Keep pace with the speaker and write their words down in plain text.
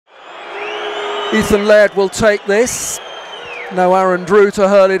Ethan Laird will take this. No Aaron Drew to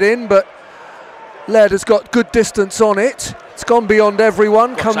hurl it in, but Laird has got good distance on it. It's gone beyond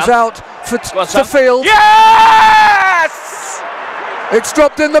everyone, comes out to field. Yes! It's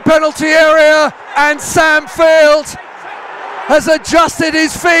dropped in the penalty area, and Sam Field has adjusted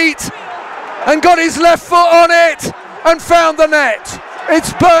his feet and got his left foot on it and found the net.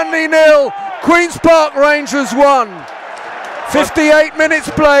 It's Burnley 0, Queen's Park Rangers 1. 58 minutes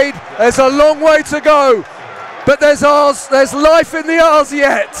played, there's a long way to go, but there's life in the R's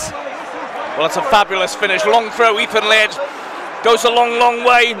yet. Well, it's a fabulous finish. Long throw, Ethan Laird goes a long, long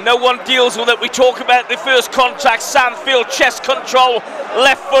way. No one deals with it. We talk about the first contact. Sam Field, chest control,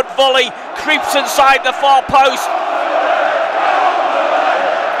 left foot volley, creeps inside the far post.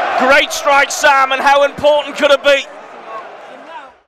 Great strike, Sam, and how important could it be?